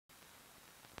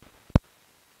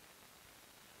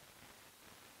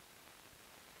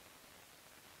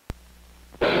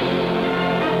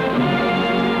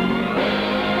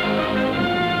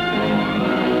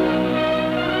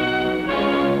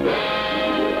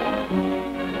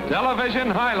Television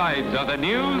highlights of the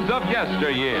news of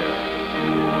yesteryear.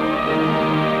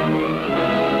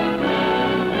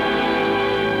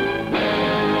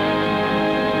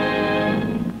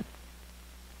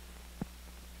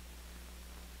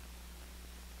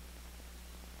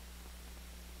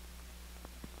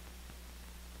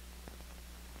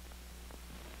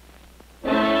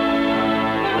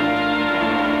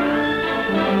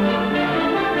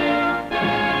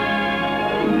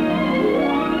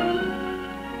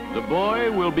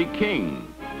 Will be king,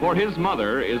 for his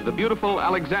mother is the beautiful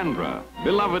Alexandra,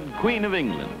 beloved Queen of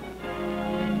England.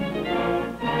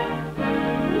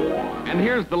 And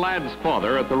here's the lad's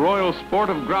father at the royal sport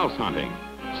of grouse hunting.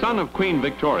 Son of Queen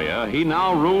Victoria, he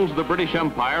now rules the British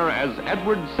Empire as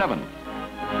Edward VII.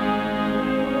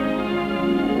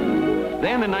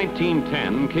 Then in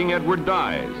 1910, King Edward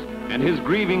dies, and his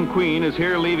grieving queen is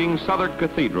here leaving Southwark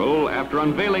Cathedral after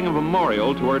unveiling a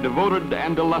memorial to her devoted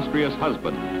and illustrious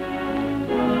husband.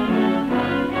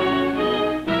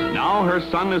 Now her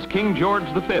son is King George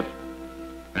V,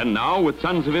 and now with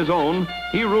sons of his own,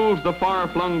 he rules the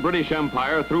far-flung British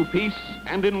Empire through peace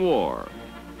and in war.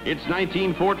 It's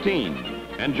 1914,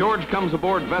 and George comes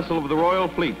aboard vessel of the Royal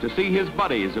Fleet to see his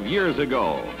buddies of years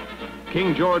ago.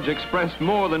 King George expressed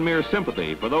more than mere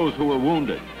sympathy for those who were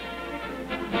wounded.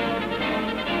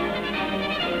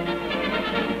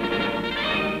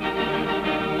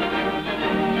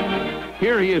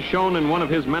 Here he is shown in one of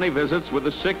his many visits with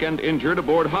the sick and injured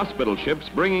aboard hospital ships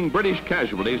bringing British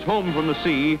casualties home from the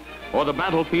sea or the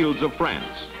battlefields of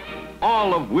France.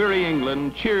 All of weary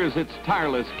England cheers its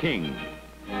tireless king.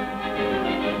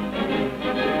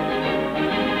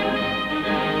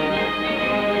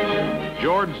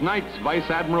 George knights Vice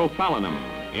Admiral Fallenham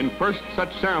in first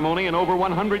such ceremony in over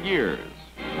 100 years.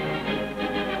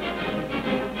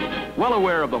 Well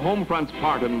aware of the home front's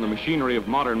part in the machinery of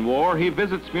modern war, he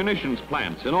visits munitions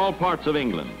plants in all parts of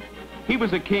England. He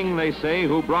was a king, they say,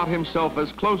 who brought himself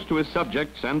as close to his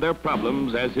subjects and their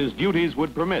problems as his duties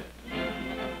would permit.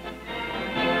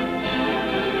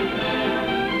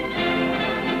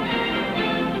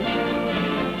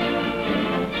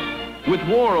 With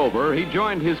war over, he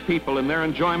joined his people in their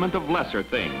enjoyment of lesser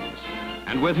things.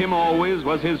 And with him always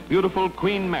was his beautiful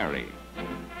Queen Mary.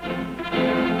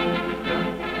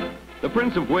 The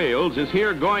Prince of Wales is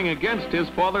here going against his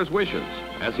father's wishes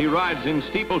as he rides in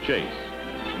steeplechase.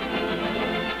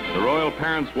 The royal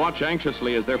parents watch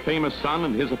anxiously as their famous son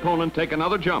and his opponent take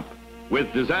another jump,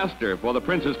 with disaster for the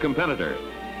prince's competitor.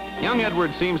 Young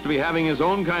Edward seems to be having his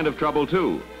own kind of trouble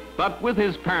too, but with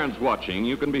his parents watching,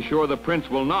 you can be sure the prince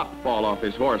will not fall off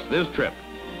his horse this trip.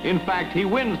 In fact, he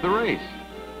wins the race.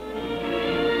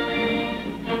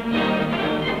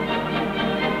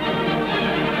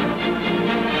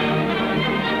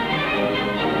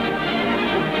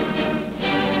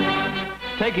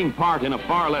 Taking part in a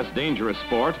far less dangerous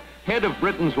sport, head of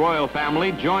Britain's royal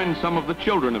family joined some of the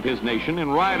children of his nation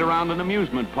in ride around an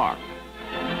amusement park.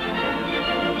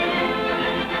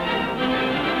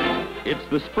 It's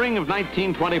the spring of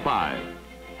 1925.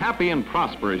 Happy and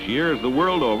prosperous years the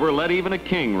world over let even a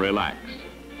king relax.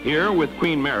 Here, with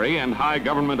Queen Mary and high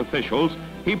government officials,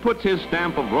 he puts his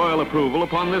stamp of royal approval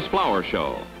upon this flower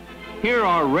show. Here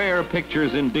are rare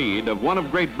pictures indeed of one of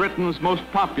Great Britain's most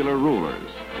popular rulers.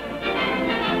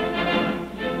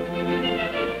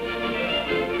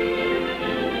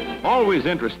 Always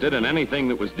interested in anything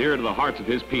that was dear to the hearts of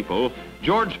his people,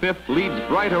 George V leads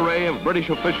bright array of British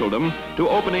officialdom to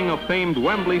opening of famed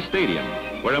Wembley Stadium,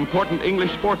 where important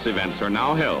English sports events are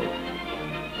now held.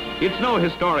 It's no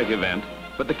historic event,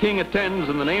 but the king attends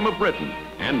in the name of Britain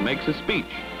and makes a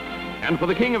speech. And for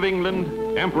the King of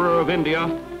England, Emperor of India,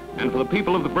 and for the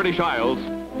people of the British Isles,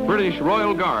 British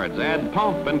Royal Guards add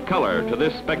pomp and color to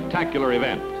this spectacular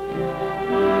event.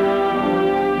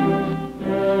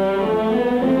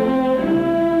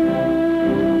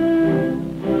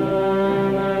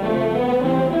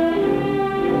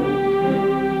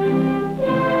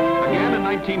 In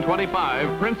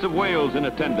 1925, Prince of Wales in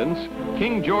attendance,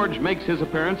 King George makes his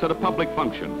appearance at a public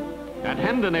function. At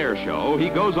Hendon Airshow, he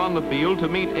goes on the field to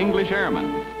meet English Airmen.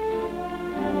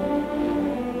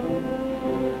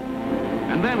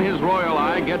 And then his royal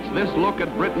eye gets this look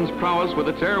at Britain's prowess with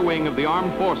its air wing of the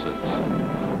armed forces.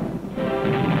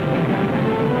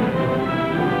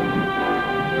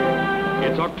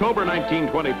 It's October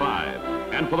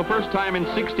 1925, and for the first time in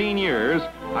 16 years,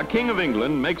 a King of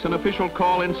England makes an official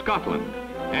call in Scotland.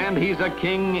 And he's a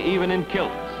king even in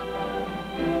kilts.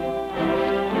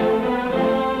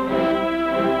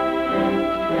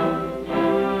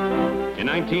 In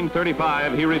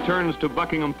 1935, he returns to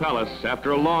Buckingham Palace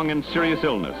after a long and serious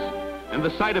illness, and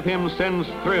the sight of him sends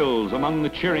thrills among the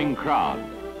cheering crowd.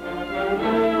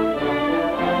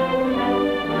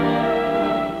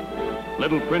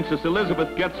 Little Princess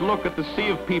Elizabeth gets a look at the sea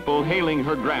of people hailing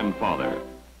her grandfather.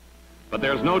 But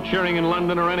there's no cheering in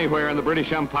London or anywhere in the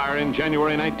British Empire in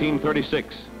January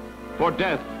 1936. For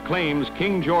death claims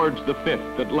King George V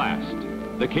at last.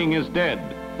 The king is dead.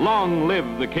 Long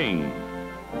live the king.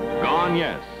 Gone,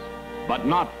 yes, but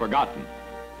not forgotten.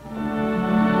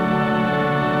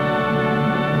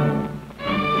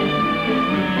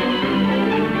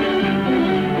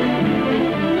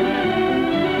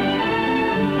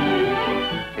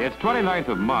 It's 29th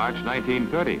of March,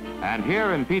 1930, and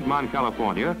here in Piedmont,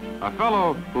 California, a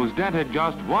fellow who's dented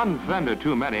just one fender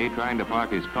too many trying to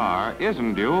park his car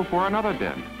isn't due for another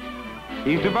dent.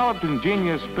 He's developed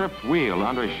ingenious stripped wheel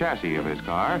under chassis of his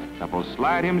car that will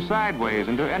slide him sideways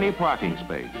into any parking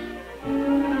space.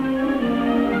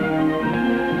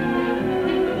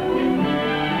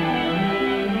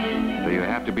 Do you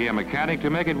have to be a mechanic to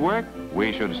make it work?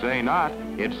 We should say not.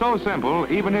 It's so simple,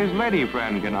 even his lady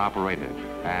friend can operate it,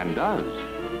 and does.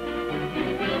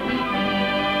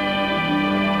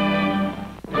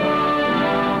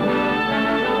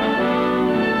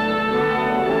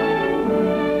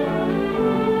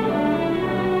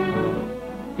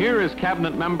 Here is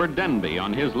Cabinet Member Denby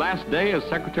on his last day as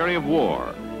Secretary of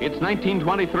War. It's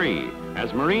 1923,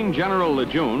 as Marine General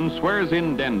Lejeune swears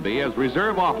in Denby as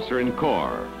Reserve Officer in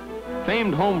Corps.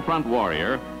 Famed home front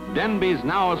warrior, Denby's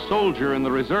now a soldier in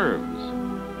the reserves.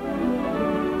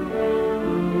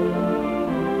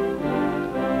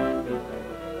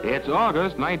 It's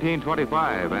August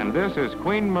 1925, and this is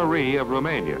Queen Marie of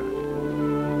Romania.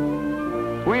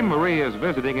 Queen Marie is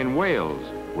visiting in Wales,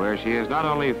 where she is not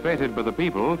only feted by the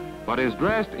people, but is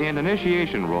dressed in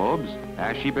initiation robes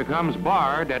as she becomes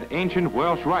bard at ancient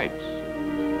Welsh rites.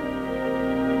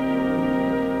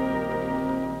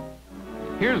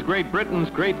 Here's Great Britain's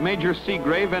great Major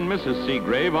Seagrave and Mrs.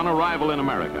 Seagrave on arrival in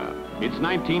America. It's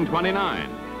 1929,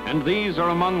 and these are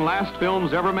among last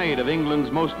films ever made of England's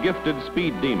most gifted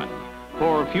speed demon.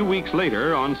 For a few weeks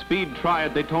later, on speed try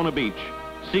at Daytona Beach,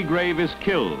 Seagrave is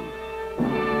killed.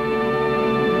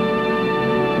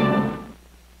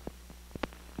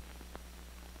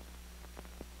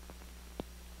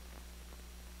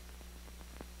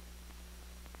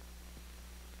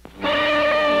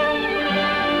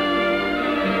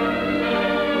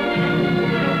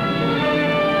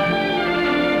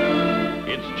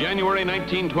 January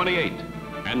 1928,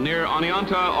 and near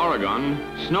Oneonta, Oregon,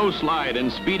 snowslide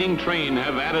and speeding train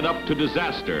have added up to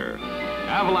disaster.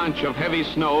 Avalanche of heavy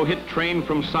snow hit train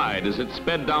from side as it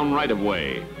sped down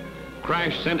right-of-way.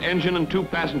 Crash sent engine and two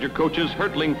passenger coaches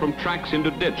hurtling from tracks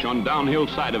into ditch on downhill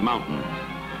side of mountain.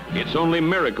 It's only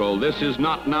miracle this is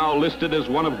not now listed as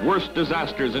one of worst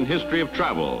disasters in history of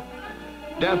travel.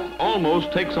 Death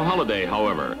almost takes a holiday,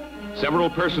 however. Several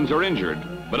persons are injured,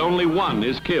 but only one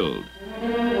is killed.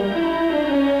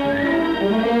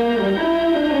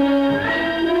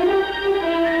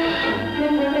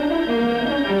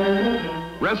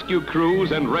 Rescue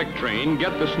crews and wreck train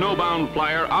get the snowbound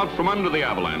flyer out from under the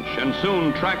avalanche, and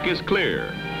soon track is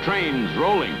clear. Trains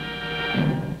rolling.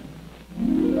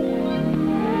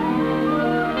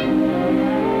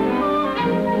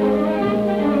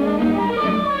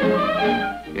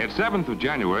 It's 7th of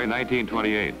January,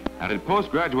 1928, and at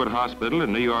Postgraduate Hospital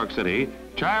in New York City,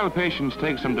 child patients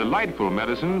take some delightful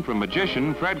medicine from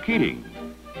magician Fred Keating.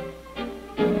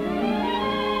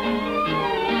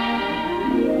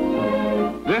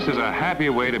 This is a happy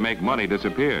way to make money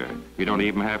disappear. You don't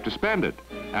even have to spend it.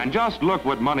 And just look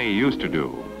what money used to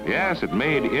do. Yes, it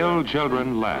made ill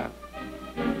children laugh.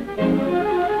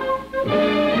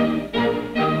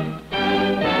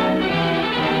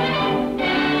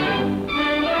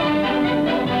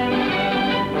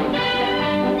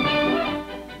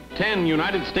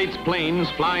 United States planes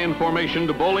fly in formation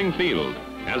to Bowling Field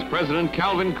as President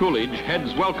Calvin Coolidge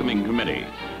heads welcoming committee.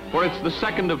 For it's the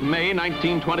 2nd of May,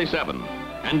 1927,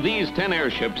 and these 10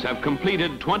 airships have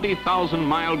completed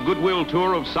 20,000-mile goodwill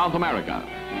tour of South America.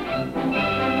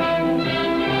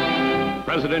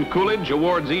 President Coolidge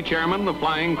awards each airman the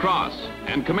Flying Cross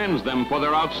and commends them for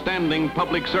their outstanding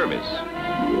public service.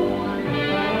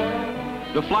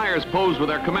 The flyers pose with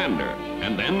their commander,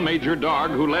 and then Major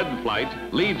Darg, who led the flight,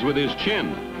 leads with his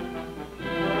chin.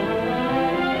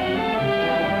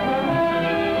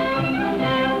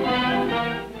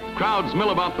 Crowds mill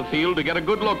about the field to get a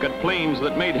good look at planes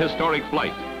that made historic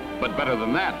flight, but better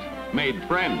than that, made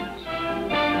friends.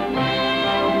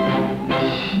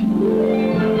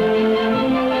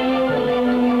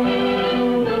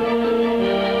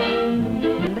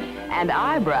 And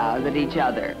eyebrows at each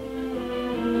other.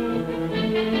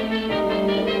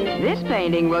 This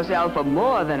painting will sell for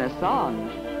more than a song.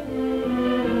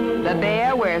 The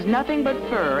bear wears nothing but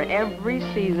fur every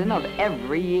season of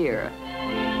every year.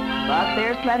 But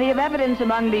there's plenty of evidence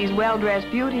among these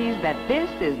well-dressed beauties that this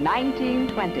is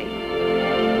 1920.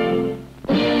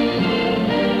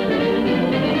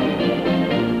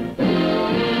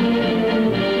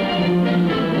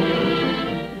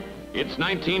 It's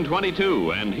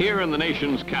 1922, and here in the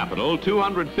nation's capital,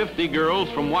 250 girls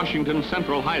from Washington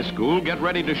Central High School get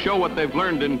ready to show what they've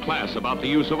learned in class about the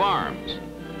use of arms.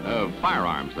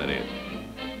 Firearms, that is.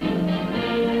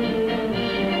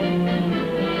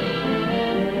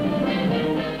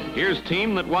 Here's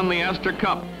team that won the Astor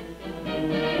Cup.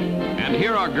 And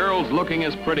here are girls looking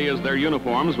as pretty as their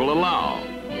uniforms will allow.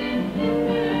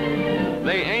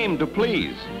 They aim to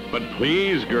please, but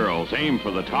please, girls, aim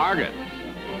for the target.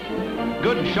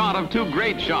 Good shot of two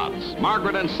great shots,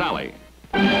 Margaret and Sally.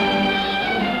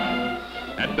 At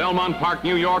Belmont Park,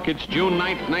 New York, it's June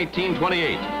 9th,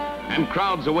 1928, and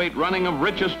crowds await running of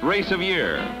richest race of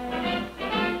year.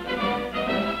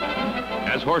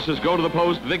 As horses go to the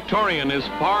post, Victorian is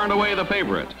far and away the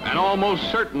favorite, an almost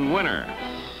certain winner.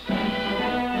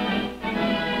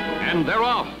 And they're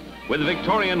off, with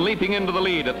Victorian leaping into the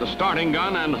lead at the starting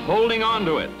gun and holding on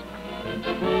to it.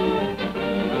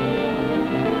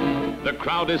 The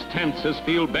crowd is tense as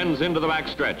field bends into the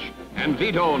backstretch, and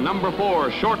Vito, number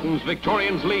 4, shortens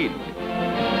Victorian's lead.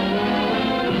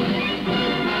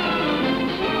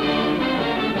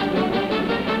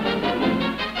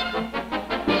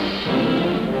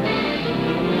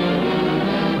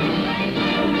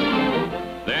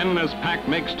 Then, as pack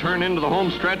makes turn into the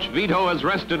home stretch, Vito has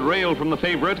wrested rail from the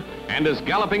favorite and is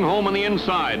galloping home on the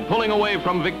inside, pulling away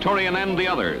from Victorian and the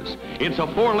others. It's a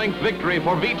 4-length victory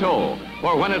for Vito,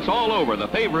 for when it's all over, the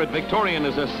favorite Victorian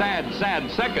is a sad, sad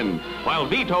second, while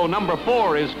Vito, number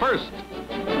 4, is first.